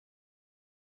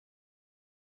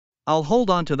 I'll hold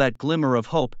on to that glimmer of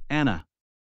hope, Anna.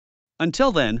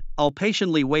 Until then, I'll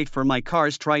patiently wait for my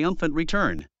car's triumphant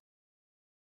return.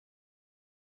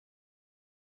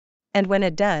 And when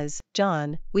it does,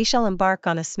 John, we shall embark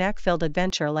on a snack-filled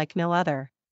adventure like no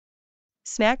other.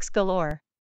 Snacks galore.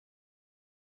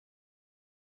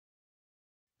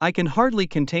 I can hardly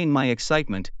contain my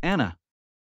excitement, Anna.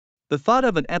 The thought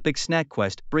of an epic snack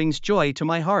quest brings joy to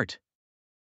my heart.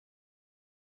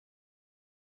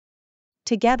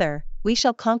 Together, we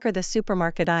shall conquer the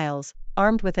supermarket aisles,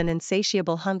 armed with an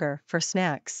insatiable hunger for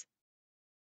snacks.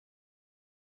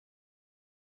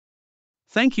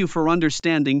 Thank you for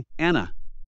understanding, Anna.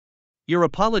 Your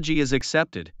apology is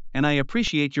accepted, and I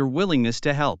appreciate your willingness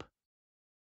to help.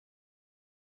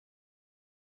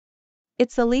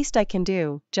 It's the least I can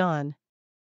do, John.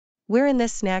 We're in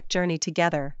this snack journey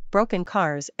together, broken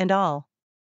cars and all.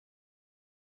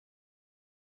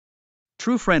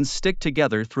 True friends stick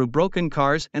together through broken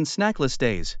cars and snackless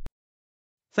days.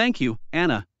 Thank you,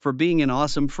 Anna, for being an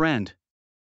awesome friend.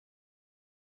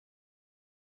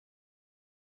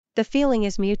 The feeling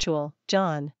is mutual,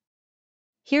 John.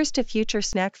 Here's to future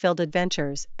snack-filled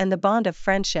adventures and the bond of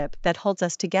friendship that holds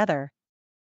us together.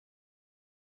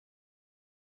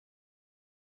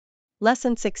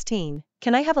 Lesson 16.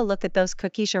 Can I have a look at those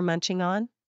cookies you're munching on?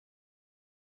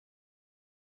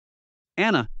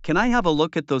 Anna, can I have a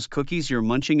look at those cookies you're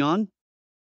munching on?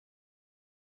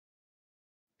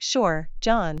 Sure,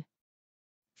 John.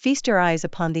 Feast your eyes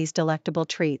upon these delectable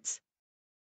treats.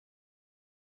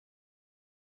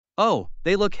 Oh,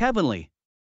 they look heavenly.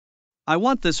 I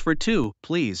want this for two,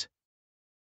 please.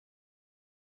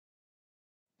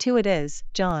 Two it is,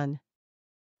 John.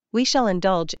 We shall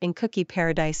indulge in cookie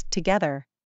paradise together.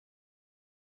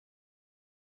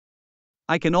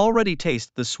 I can already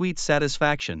taste the sweet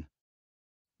satisfaction.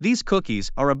 These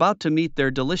cookies are about to meet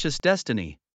their delicious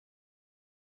destiny.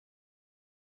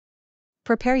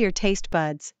 Prepare your taste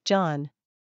buds, John.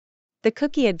 The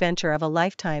cookie adventure of a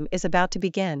lifetime is about to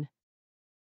begin.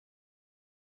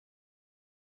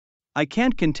 I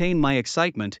can't contain my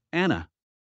excitement, Anna.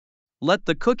 Let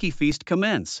the cookie feast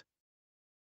commence.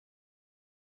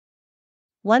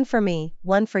 One for me,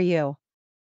 one for you.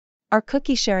 Our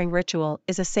cookie sharing ritual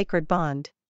is a sacred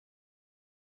bond.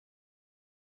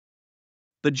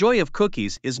 The joy of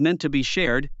cookies is meant to be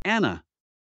shared, Anna.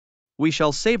 We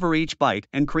shall savor each bite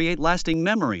and create lasting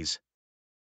memories.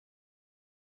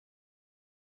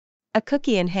 A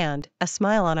cookie in hand, a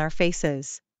smile on our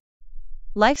faces.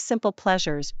 Life's simple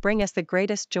pleasures bring us the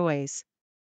greatest joys.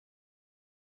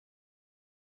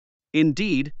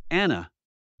 Indeed, Anna.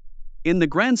 In the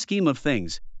grand scheme of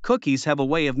things, cookies have a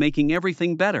way of making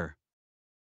everything better.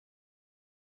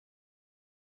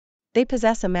 They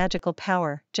possess a magical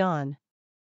power, John.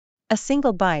 A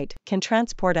single bite can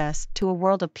transport us to a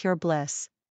world of pure bliss.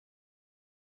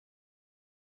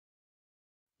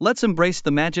 Let's embrace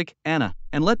the magic, Anna,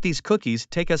 and let these cookies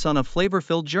take us on a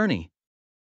flavor-filled journey.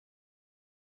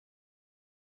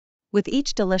 With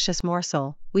each delicious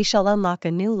morsel, we shall unlock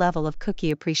a new level of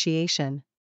cookie appreciation.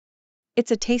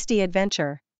 It's a tasty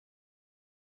adventure.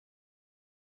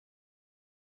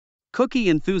 Cookie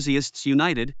enthusiasts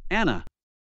united, Anna.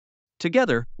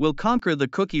 Together, we'll conquer the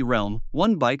cookie realm,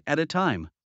 one bite at a time.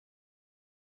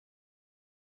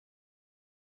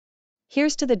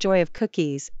 Here's to the joy of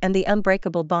cookies and the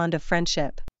unbreakable bond of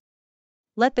friendship.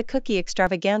 Let the cookie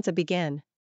extravaganza begin.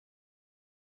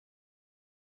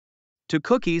 To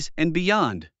cookies and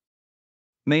beyond.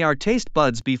 May our taste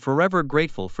buds be forever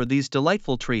grateful for these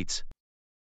delightful treats.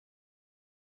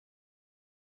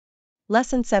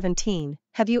 Lesson 17.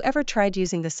 Have you ever tried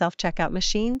using the self-checkout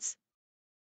machines?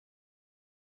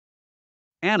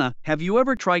 Anna, have you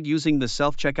ever tried using the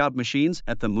self-checkout machines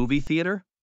at the movie theater?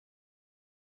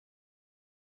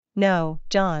 No,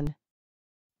 John.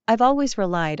 I've always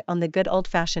relied on the good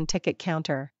old-fashioned ticket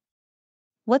counter.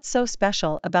 What's so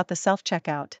special about the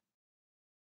self-checkout?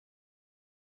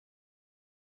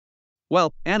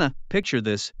 Well, Anna, picture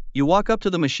this. You walk up to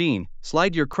the machine,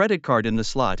 slide your credit card in the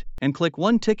slot, and click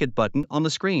one ticket button on the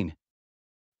screen.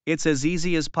 It's as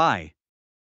easy as pie.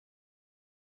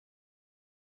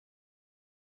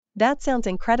 That sounds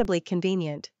incredibly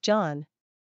convenient, John.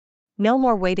 No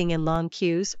more waiting in long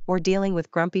queues or dealing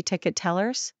with grumpy ticket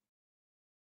tellers?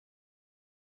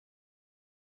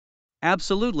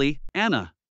 Absolutely,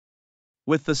 Anna.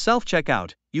 With the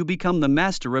self-checkout, you become the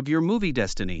master of your movie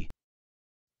destiny.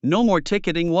 No more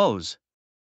ticketing woes.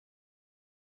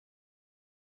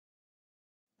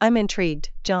 I'm intrigued,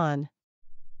 John.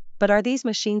 But are these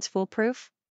machines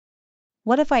foolproof?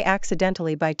 What if I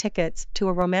accidentally buy tickets to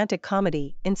a romantic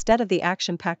comedy instead of the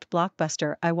action-packed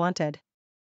blockbuster I wanted?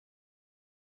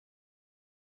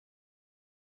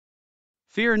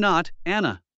 Fear not,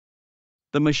 Anna.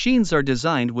 The machines are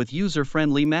designed with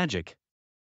user-friendly magic.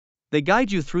 They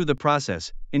guide you through the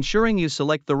process, ensuring you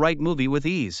select the right movie with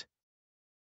ease.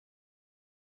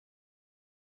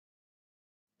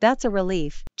 That's a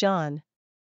relief, John.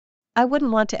 I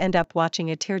wouldn't want to end up watching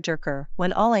a tearjerker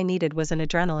when all I needed was an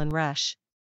adrenaline rush.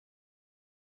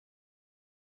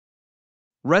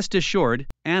 Rest assured,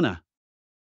 Anna.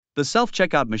 The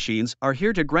self-checkout machines are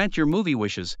here to grant your movie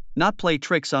wishes, not play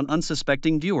tricks on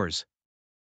unsuspecting viewers.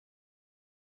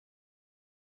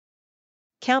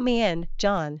 Count me in,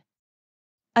 John.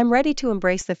 I'm ready to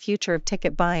embrace the future of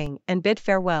ticket buying and bid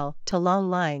farewell to long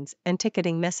lines and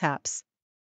ticketing mishaps.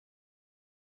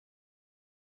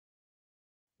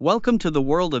 Welcome to the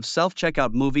world of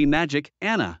self-checkout movie magic,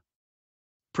 Anna.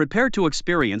 Prepare to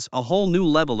experience a whole new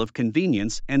level of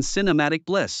convenience and cinematic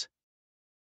bliss.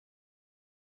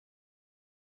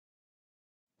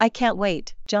 I can't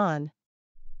wait, John.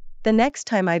 The next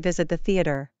time I visit the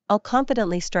theater, I'll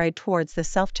confidently stride towards the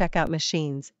self-checkout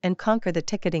machines and conquer the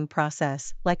ticketing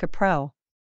process like a pro.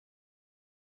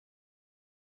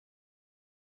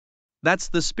 That's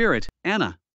the spirit,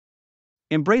 Anna.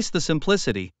 Embrace the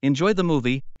simplicity, enjoy the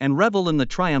movie, and revel in the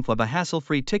triumph of a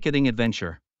hassle-free ticketing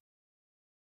adventure.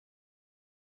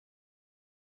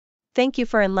 Thank you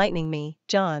for enlightening me,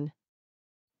 John.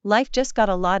 Life just got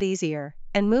a lot easier,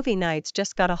 and movie nights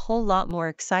just got a whole lot more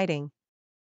exciting.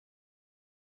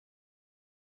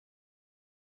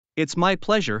 It's my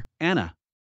pleasure, Anna.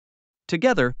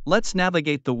 Together, let's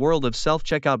navigate the world of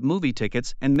self-checkout movie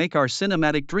tickets and make our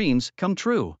cinematic dreams come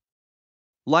true.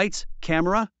 Lights,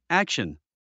 camera, action.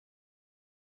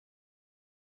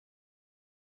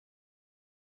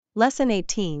 Lesson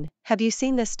 18. Have you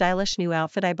seen this stylish new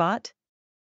outfit I bought?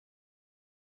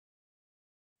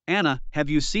 Anna, have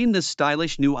you seen this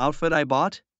stylish new outfit I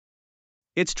bought?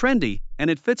 It's trendy, and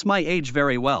it fits my age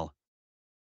very well.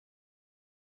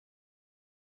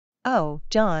 Oh,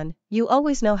 John, you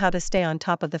always know how to stay on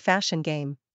top of the fashion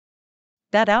game.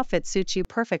 That outfit suits you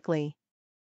perfectly.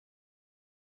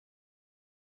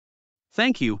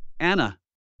 Thank you, Anna.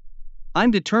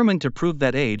 I'm determined to prove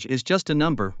that age is just a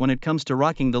number when it comes to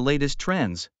rocking the latest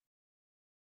trends.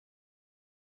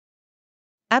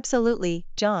 Absolutely,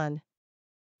 John.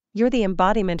 You're the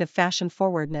embodiment of fashion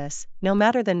forwardness, no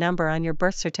matter the number on your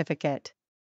birth certificate.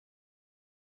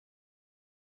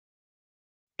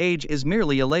 Age is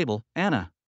merely a label,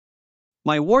 Anna.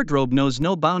 My wardrobe knows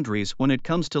no boundaries when it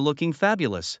comes to looking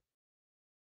fabulous.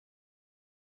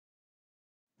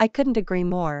 I couldn't agree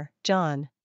more, John.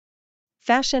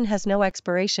 Fashion has no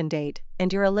expiration date,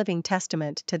 and you're a living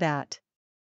testament to that.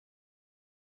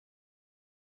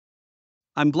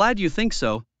 I'm glad you think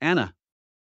so, Anna.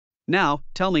 Now,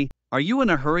 tell me, are you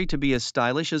in a hurry to be as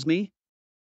stylish as me?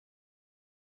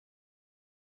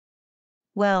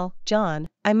 Well, John,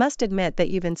 I must admit that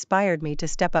you've inspired me to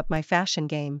step up my fashion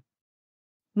game.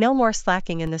 No more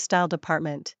slacking in the style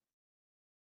department.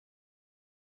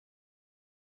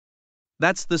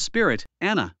 That's the spirit,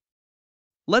 Anna.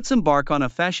 Let's embark on a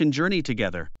fashion journey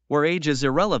together, where age is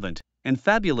irrelevant, and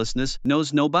fabulousness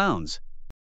knows no bounds.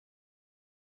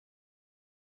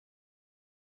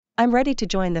 I'm ready to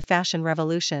join the fashion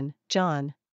revolution,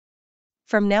 John.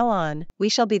 From now on, we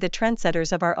shall be the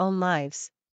trendsetters of our own lives.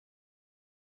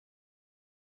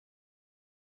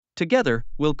 Together,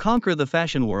 we'll conquer the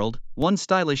fashion world, one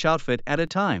stylish outfit at a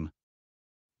time.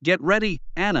 Get ready,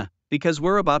 Anna, because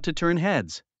we're about to turn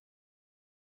heads.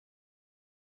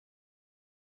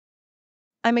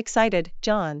 I'm excited,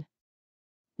 John.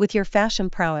 With your fashion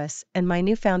prowess and my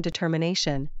newfound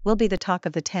determination, we'll be the talk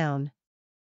of the town.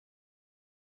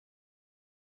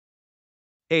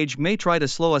 Age may try to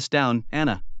slow us down,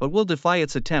 Anna, but we'll defy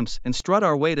its attempts and strut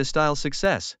our way to style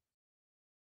success.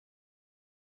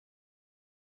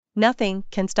 Nothing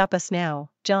can stop us now,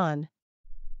 John.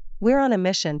 We're on a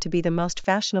mission to be the most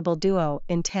fashionable duo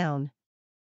in town.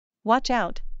 Watch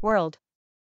out, world.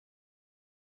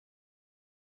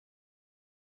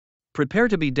 Prepare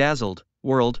to be dazzled,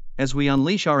 world, as we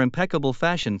unleash our impeccable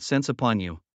fashion sense upon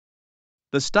you.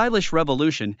 The stylish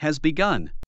revolution has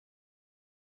begun.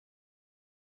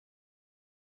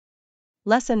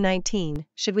 Lesson 19.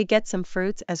 Should we get some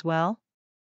fruits as well?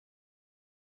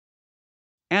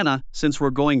 Anna, since we're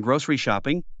going grocery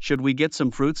shopping, should we get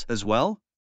some fruits as well?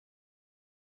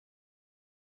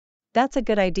 That's a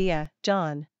good idea,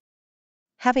 John.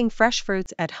 Having fresh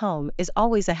fruits at home is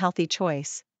always a healthy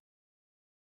choice.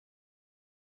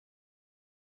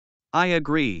 I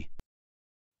agree.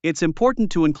 It's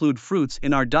important to include fruits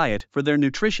in our diet for their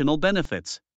nutritional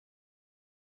benefits.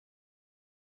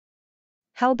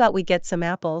 How about we get some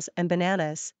apples and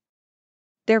bananas?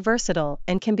 They're versatile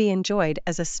and can be enjoyed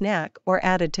as a snack or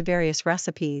added to various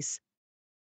recipes.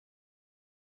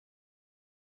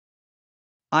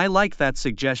 I like that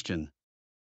suggestion.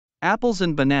 Apples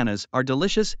and bananas are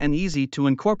delicious and easy to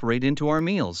incorporate into our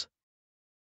meals.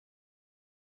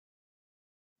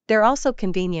 They're also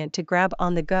convenient to grab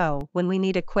on the go when we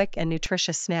need a quick and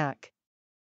nutritious snack.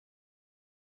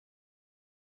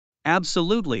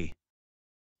 Absolutely.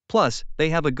 Plus, they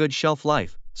have a good shelf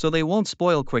life, so they won't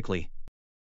spoil quickly.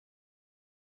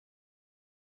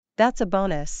 That's a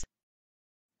bonus.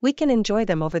 We can enjoy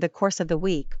them over the course of the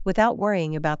week without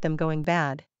worrying about them going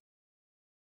bad.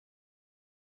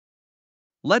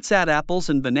 Let's add apples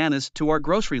and bananas to our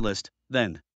grocery list,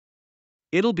 then.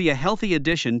 It'll be a healthy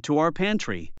addition to our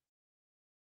pantry.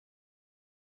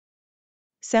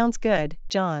 Sounds good,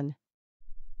 John.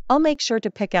 I'll make sure to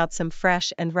pick out some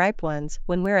fresh and ripe ones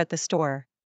when we're at the store.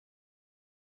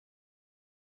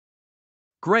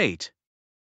 Great.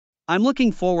 I'm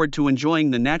looking forward to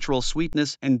enjoying the natural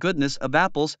sweetness and goodness of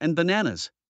apples and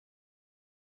bananas.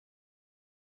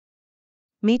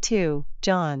 Me too,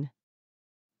 John.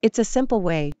 It's a simple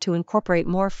way to incorporate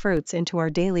more fruits into our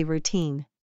daily routine.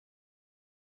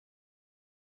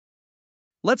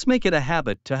 Let's make it a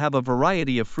habit to have a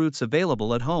variety of fruits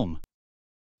available at home.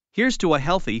 Here's to a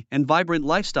healthy and vibrant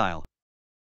lifestyle.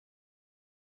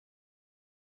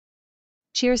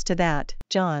 Cheers to that,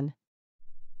 John.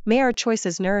 May our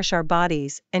choices nourish our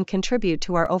bodies and contribute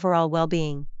to our overall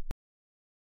well-being.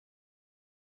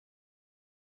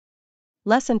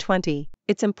 Lesson 20.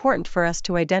 It's important for us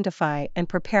to identify and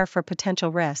prepare for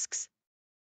potential risks.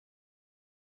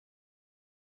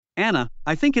 Anna,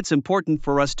 I think it's important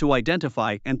for us to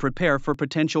identify and prepare for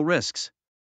potential risks.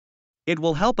 It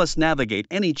will help us navigate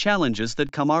any challenges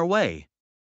that come our way.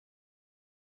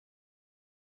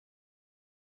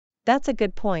 That's a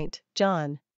good point,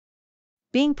 John.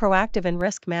 Being proactive in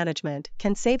risk management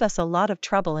can save us a lot of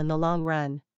trouble in the long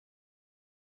run.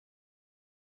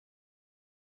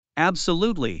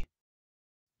 Absolutely.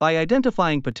 By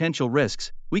identifying potential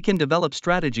risks, we can develop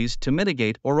strategies to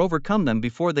mitigate or overcome them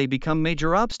before they become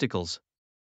major obstacles.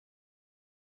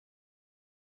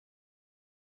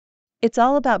 It's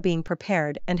all about being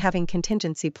prepared and having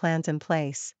contingency plans in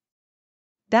place.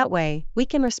 That way, we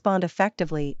can respond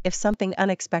effectively if something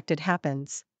unexpected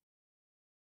happens.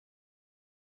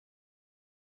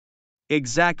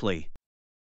 Exactly.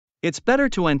 It's better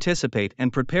to anticipate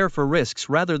and prepare for risks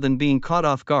rather than being caught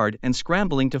off guard and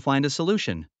scrambling to find a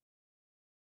solution.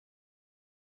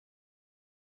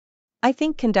 I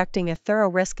think conducting a thorough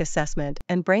risk assessment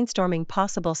and brainstorming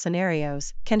possible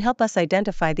scenarios can help us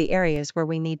identify the areas where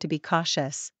we need to be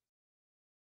cautious.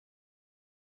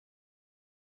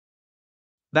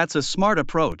 That's a smart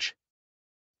approach.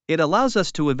 It allows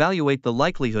us to evaluate the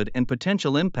likelihood and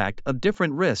potential impact of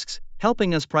different risks,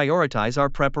 helping us prioritize our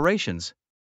preparations.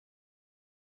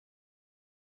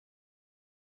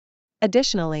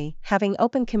 Additionally, having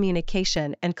open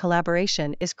communication and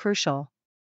collaboration is crucial.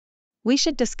 We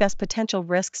should discuss potential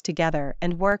risks together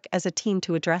and work as a team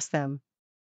to address them.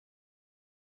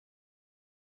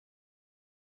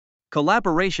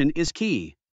 Collaboration is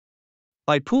key.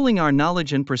 By pooling our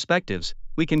knowledge and perspectives,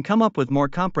 we can come up with more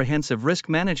comprehensive risk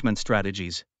management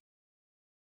strategies.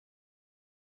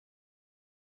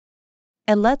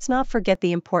 And let's not forget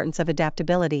the importance of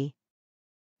adaptability.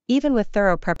 Even with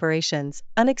thorough preparations,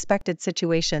 unexpected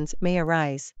situations may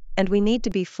arise, and we need to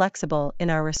be flexible in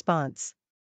our response.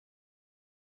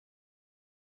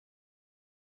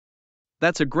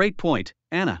 That's a great point,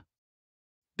 Anna.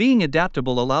 Being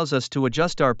adaptable allows us to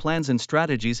adjust our plans and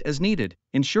strategies as needed,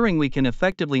 ensuring we can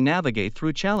effectively navigate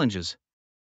through challenges.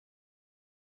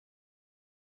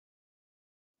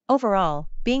 Overall,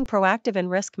 being proactive in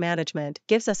risk management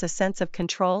gives us a sense of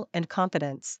control and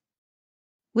confidence.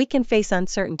 We can face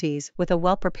uncertainties with a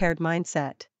well-prepared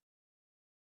mindset.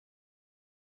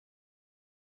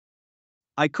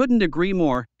 I couldn't agree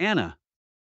more, Anna.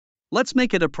 Let's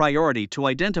make it a priority to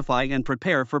identify and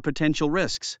prepare for potential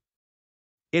risks.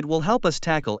 It will help us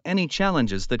tackle any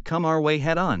challenges that come our way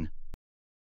head on.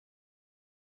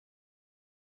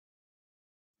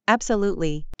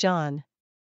 Absolutely, John.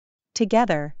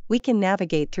 Together, we can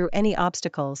navigate through any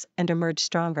obstacles and emerge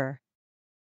stronger.